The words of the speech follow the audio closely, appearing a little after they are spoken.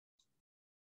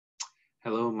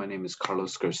Hello, my name is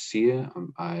Carlos Garcia.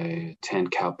 I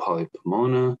attend Cal Poly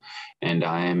Pomona, and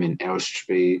I am in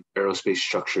Aerospace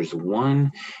Structures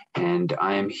 1, and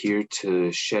I am here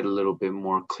to shed a little bit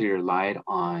more clear light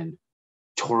on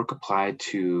torque applied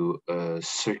to a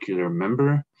circular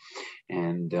member.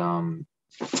 And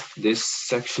this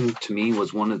section to me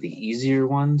was one of the easier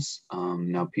ones.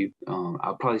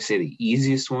 I'll probably say the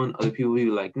easiest one. Other people will be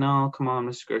like, no, come on,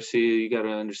 Mr. Garcia, you got to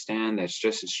understand that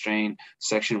stress and strain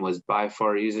section was by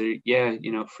far easier. Yeah,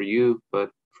 for you,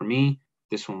 but for me,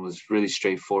 this one was really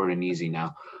straightforward and easy.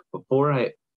 Now, before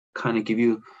I kind of give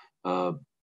you a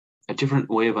different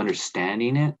way of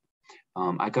understanding it,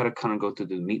 I got to kind of go through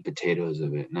the meat potatoes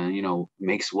of it. Now,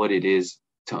 makes what it is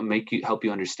to help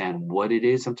you understand what it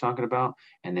is I'm talking about,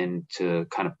 and then to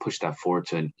kind of push that forward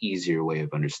to an easier way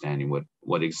of understanding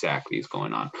what exactly is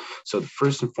going on. So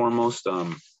first and foremost, our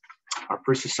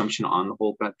first assumption on the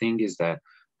whole thing is that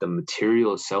the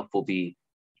material itself will be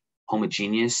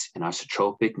homogeneous and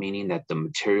isotropic, meaning that the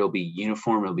material will be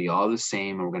uniform, it'll be all the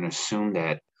same, and we're going to assume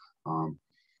that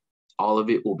all of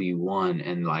it will be one,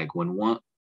 and like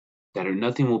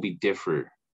nothing will be different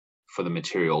for the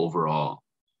material overall.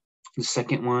 The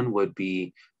second one would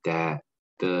be that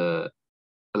the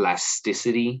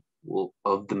elasticity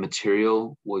of the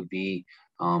material would be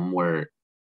where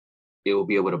it will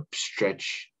be able to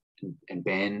stretch and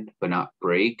bend, but not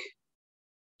break,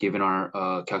 given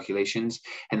our calculations.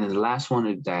 And then the last one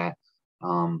is that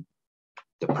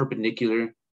the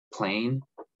perpendicular plane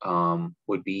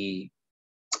would be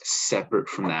separate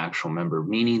from the actual member,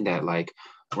 meaning that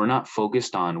we're not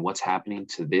focused on what's happening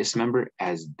to this member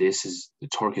as the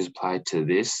torque is applied to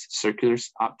this circular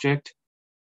object.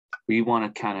 We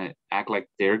want to kind of act like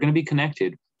they're going to be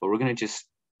connected, but we're going to just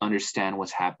understand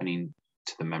what's happening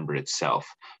to the member itself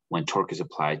when torque is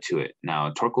applied to it.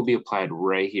 Now, torque will be applied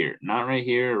right here, not right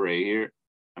here, right here.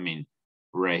 I mean,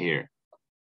 right here.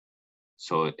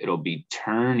 So it'll be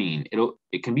turning.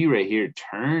 It can be right here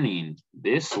turning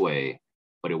this way,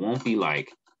 but it won't be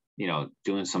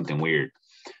doing something weird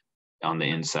on the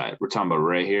inside. We're talking about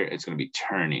right here, it's going to be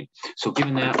turning. So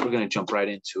given that, we're going to jump right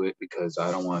into it because I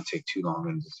don't want to take too long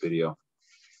in this video.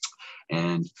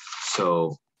 And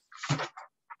so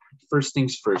first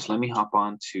things first, let me hop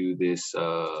on to this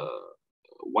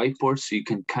whiteboard so you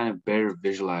can kind of better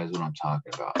visualize what I'm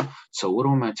talking about. So what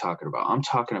am I talking about? I'm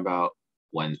talking about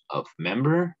when a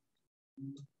member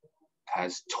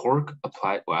has torque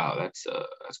applied. Wow, that's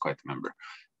quite the member.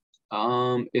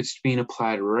 It's being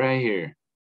applied right here.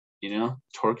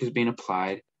 Torque is being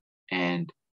applied,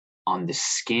 and on the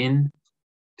skin,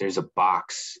 there's a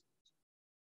box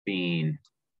being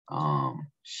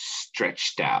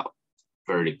stretched out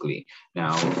vertically.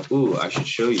 Now, I should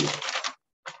show you.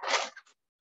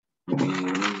 Let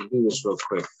me do this real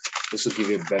quick. This will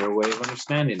give you a better way of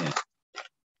understanding it.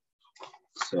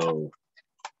 So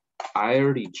I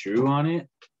already drew on it,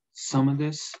 some of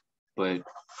this, but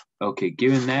okay,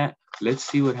 given that, let's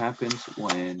see what happens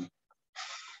when,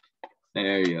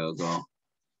 there you go.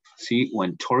 See,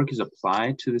 when torque is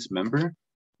applied to this member,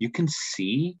 you can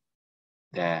see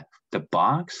that the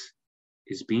box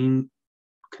is being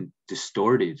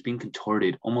distorted, it's being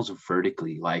contorted almost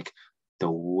vertically, like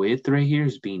the width right here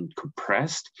is being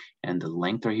compressed and the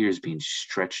length right here is being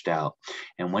stretched out.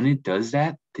 And when it does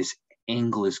that, this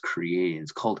angle is created.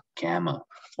 It's called gamma.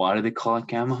 Why do they call it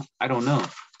gamma? I don't know.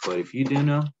 But if you do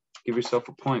know, give yourself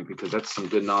a point, because that's some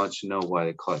good knowledge to know why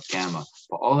they call it gamma.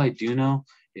 But all I do know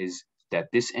is that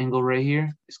this angle right here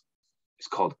is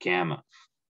called gamma.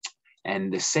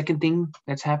 And the second thing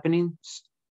that's happening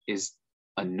is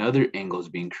another angle is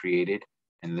being created.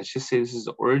 And let's just say this is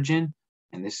the origin,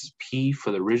 and this is P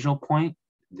for the original point.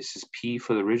 This is P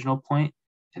for the original point,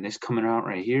 and this coming out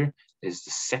right here is the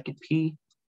second P.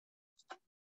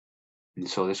 And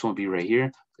so this will be right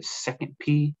here, the second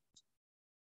P.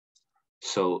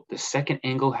 So the second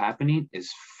angle happening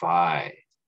is phi.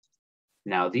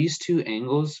 Now these two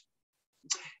angles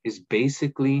is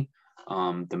basically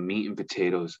the meat and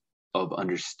potatoes of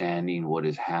understanding what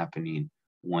is happening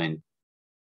when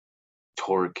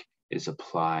torque is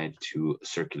applied to a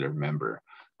circular member.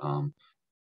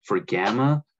 For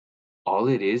gamma, all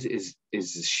it is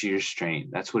the shear strain.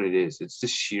 That's what it is. It's the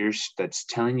shear that's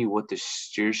telling you what the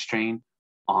shear strain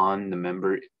on the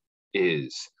member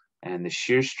is. And the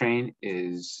shear strain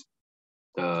is,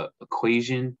 the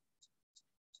equation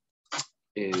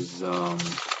is, it'll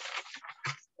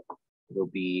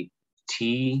be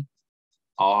T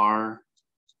R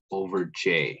over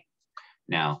J.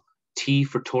 Now, T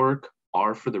for torque,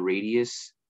 R for the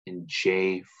radius, and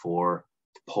J for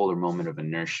the polar moment of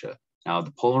inertia. Now,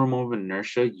 the polar moment of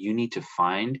inertia, you need to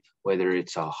find whether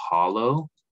it's a hollow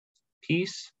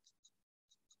piece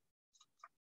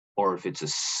or if it's a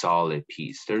solid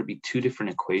piece. There'd be two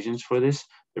different equations for this.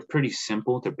 They're pretty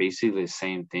simple. They're basically the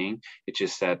same thing. It's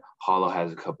just that hollow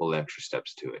has a couple extra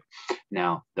steps to it.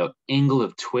 Now, the angle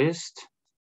of twist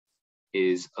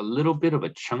is a little bit of a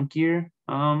chunkier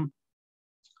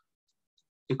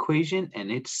equation,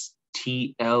 and it's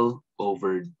TL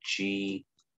over GJ.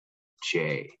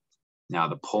 Now,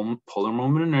 the polar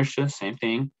moment of inertia, same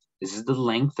thing. This is the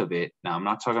length of it. Now, I'm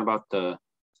not talking about the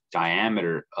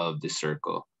diameter of the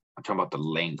circle. I'm talking about the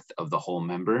length of the whole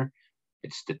member.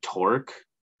 It's the torque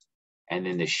and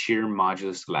then the shear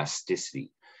modulus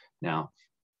elasticity. Now,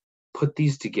 put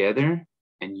these together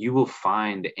and you will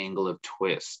find the angle of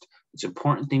twist. It's an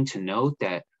important thing to note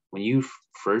that when you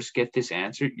first get this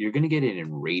answer, you're going to get it in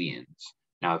radians.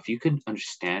 Now, if you can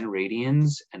understand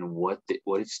radians and what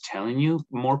it's telling you,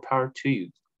 more power to you.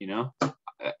 You know,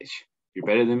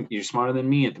 you're smarter than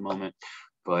me at the moment.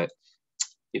 But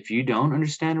if you don't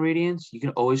understand radians, you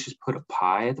can always just put a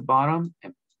pi at the bottom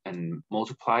and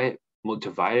multiply it,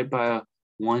 divide it by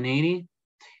 180,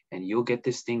 and you'll get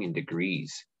this thing in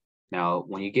degrees. Now,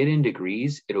 when you get in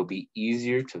degrees, it'll be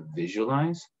easier to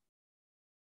visualize.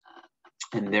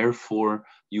 And therefore,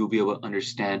 you'll be able to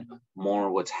understand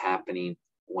more what's happening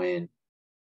when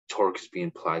torque is being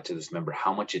applied to this member,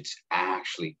 how much it's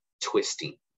actually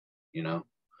twisting, you know?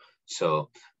 So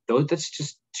that's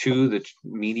just the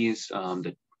meat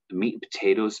and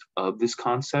potatoes of this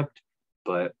concept.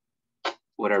 But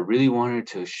what I really wanted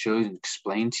to show and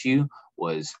explain to you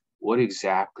was what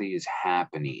exactly is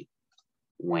happening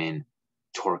when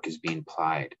torque is being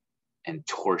applied and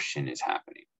torsion is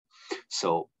happening.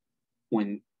 So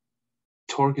when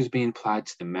torque is being applied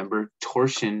to the member,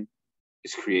 torsion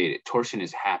is created. Torsion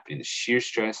is happening. The shear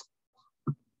stress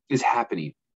is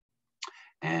happening.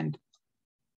 And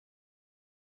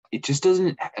it just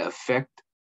doesn't affect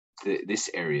this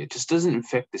area. It just doesn't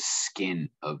affect the skin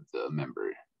of the member.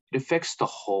 It affects the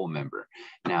whole member.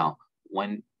 Now,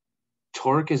 when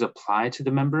torque is applied to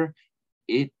the member,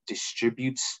 it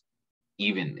distributes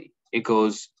evenly. It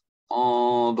goes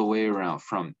all the way around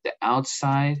from the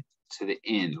outside to the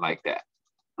in like that,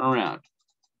 around.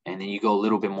 And then you go a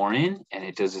little bit more in and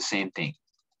it does the same thing.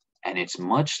 And it's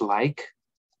much like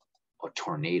a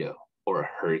tornado or a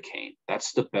hurricane.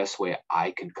 That's the best way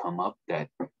I can come up that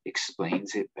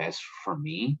explains it best for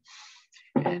me.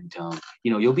 And,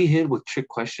 you'll be hit with trick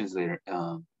questions later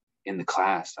in the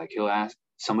class. Like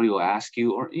somebody will ask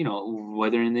you, or,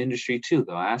 whether in the industry too,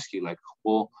 they'll ask you like,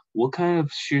 well, what kind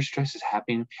of shear stress is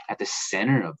happening at the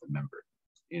center of the member?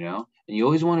 And you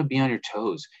always want to be on your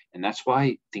toes. And that's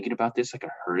why thinking about this like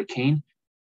a hurricane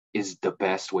is the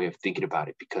best way of thinking about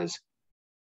it, because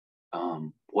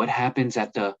what happens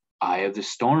at the eye of the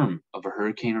storm of a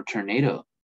hurricane or tornado?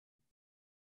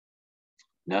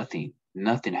 Nothing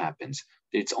happens.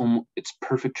 It's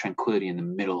perfect tranquility in the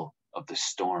middle of the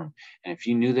storm. And if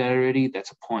you knew that already,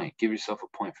 that's a point. Give yourself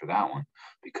a point for that one,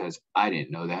 because I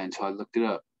didn't know that until I looked it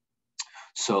up.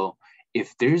 So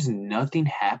if there's nothing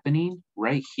happening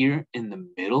right here in the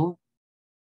middle,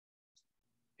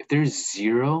 if there's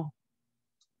zero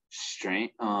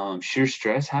shear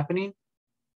stress happening,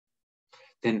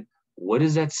 then what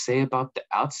does that say about the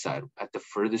outside at the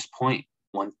furthest point,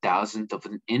 1,000th of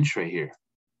an inch right here?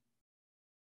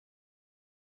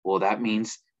 Well, that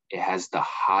means it has the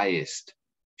highest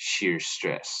shear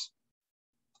stress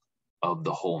of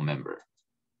the whole member.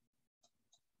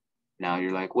 Now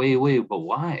you're like, wait, but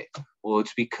why? Well,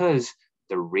 it's because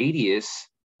the radius,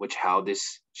 which how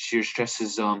this shear stress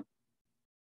is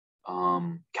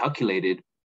calculated,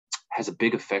 has a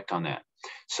big effect on that.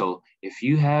 So if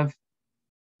you have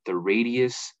the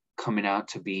radius coming out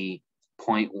to be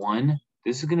 0.1,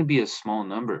 this is going to be a small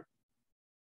number.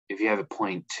 If you have a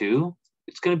 0.2,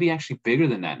 it's going to be actually bigger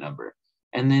than that number.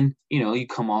 And then, you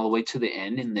come all the way to the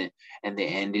end, and the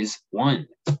end is 1,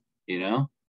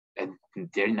 and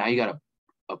there now you got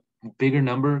a bigger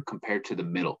number compared to the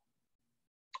middle,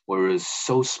 where it's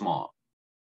so small.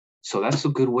 So that's a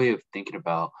good way of thinking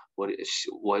about what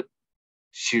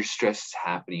shear stress is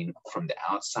happening from the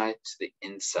outside to the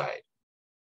inside.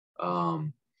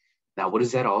 Now, what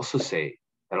does that also say?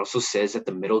 That also says that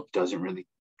the middle doesn't really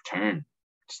turn.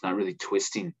 It's not really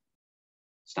twisting.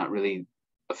 It's not really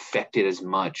affected as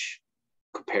much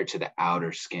compared to the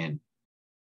outer skin.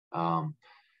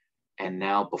 And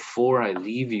now, before I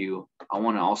leave you, I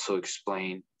want to also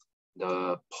explain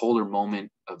the polar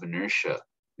moment of inertia.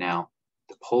 Now,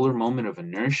 the polar moment of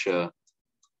inertia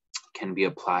can be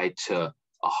applied to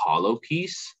a hollow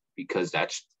piece, because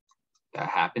that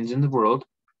happens in the world.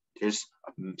 There's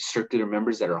circular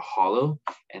members that are hollow,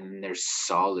 and there's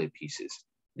solid pieces.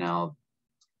 Now,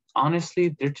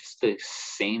 honestly, they're just the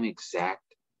same exact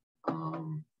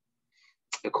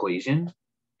equation.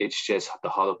 It's just the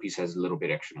hollow piece has a little bit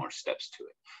extra more steps to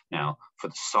it. Now, for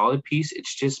the solid piece,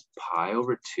 it's just pi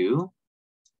over 2,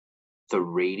 the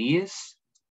radius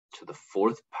to the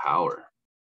 4th power.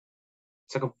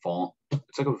 It's like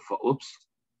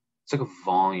a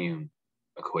volume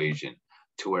equation,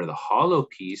 to where the hollow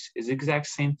piece is the exact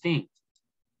same thing.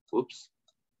 Whoops.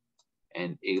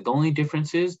 And the only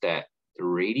difference is that the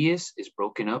radius is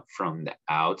broken up from the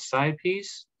outside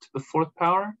piece to the 4th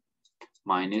power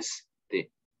minus the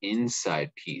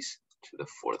inside piece to the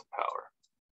 4th power.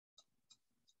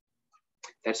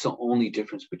 That's the only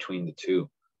difference between the two.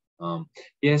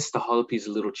 Yes, the hollow piece is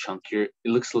a little chunkier.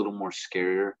 It looks a little more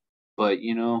scarier, but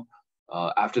you know,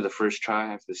 after the first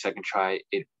try, after the second try,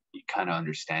 you kind of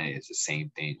understand it. It's the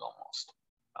same thing almost.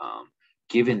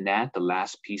 Given that, the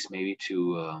last piece maybe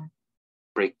to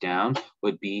break down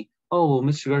would be, oh, well,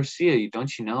 Mr. Garcia,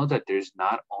 don't you know that there's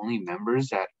not only members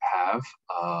that have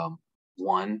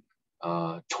one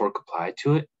torque applied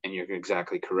to it? And you're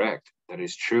exactly correct. That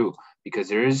is true, because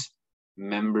there is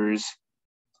members,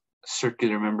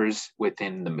 circular members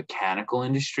within the mechanical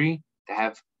industry that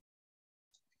have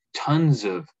tons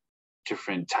of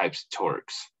different types of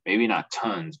torques. Maybe not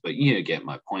tons, but you get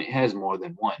my point. It has more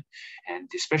than one. And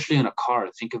especially in a car,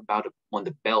 think about it when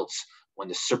the belts, when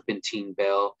the serpentine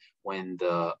belt, when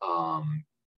the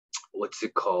what's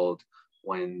it called?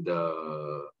 When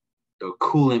the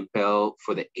coolant belt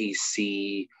for the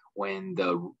AC, when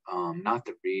the not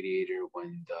the radiator,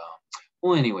 when the,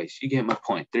 well, anyways, you get my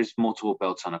point. There's multiple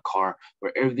belts on a car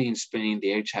where everything's spinning.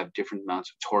 They each have different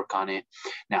amounts of torque on it.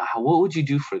 Now, what would you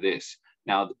do for this?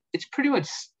 Now, it's pretty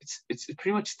much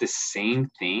the same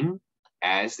thing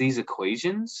as these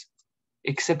equations,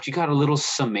 except you got a little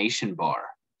summation bar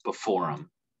before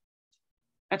them.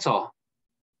 That's all.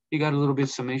 You got a little bit of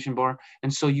summation bar,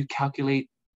 and so you calculate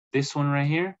this one right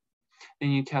here, then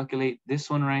you calculate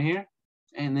this one right here,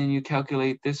 and then you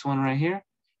calculate this one right here,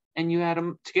 and you add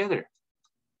them together,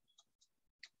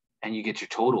 and you get your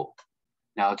total.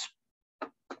 Now,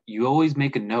 you always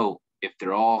make a note if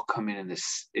they're all coming in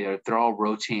this, if they're all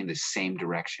rotating the same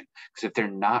direction. Because if they're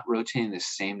not rotating the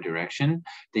same direction,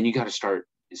 then you got to start,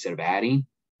 instead of adding,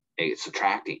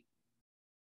 subtracting.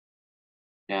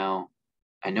 Now,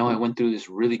 I know I went through this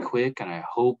really quick, and I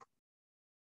hope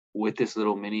with this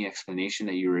little mini explanation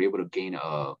that you were able to gain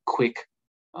a quick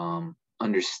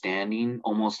understanding,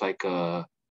 almost like a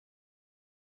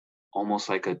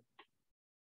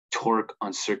torque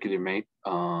on circular members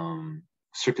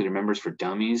for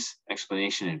dummies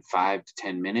explanation in 5 to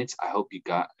 10 minutes. I hope you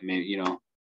got,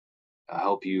 I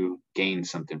hope you gained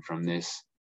something from this,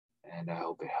 and I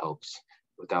hope it helps.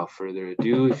 Without further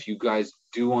ado, if you guys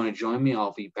do want to join me,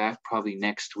 I'll be back probably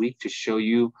next week to show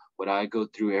you what I go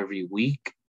through every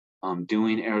week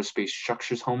doing aerospace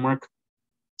structures homework.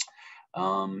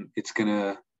 It'll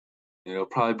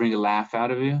probably bring a laugh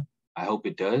out of you. I hope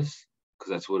it does,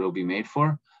 because that's what it'll be made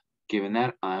for. Given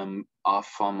that, I'm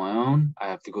off on my own. I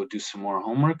have to go do some more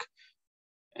homework,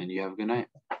 and you have a good night.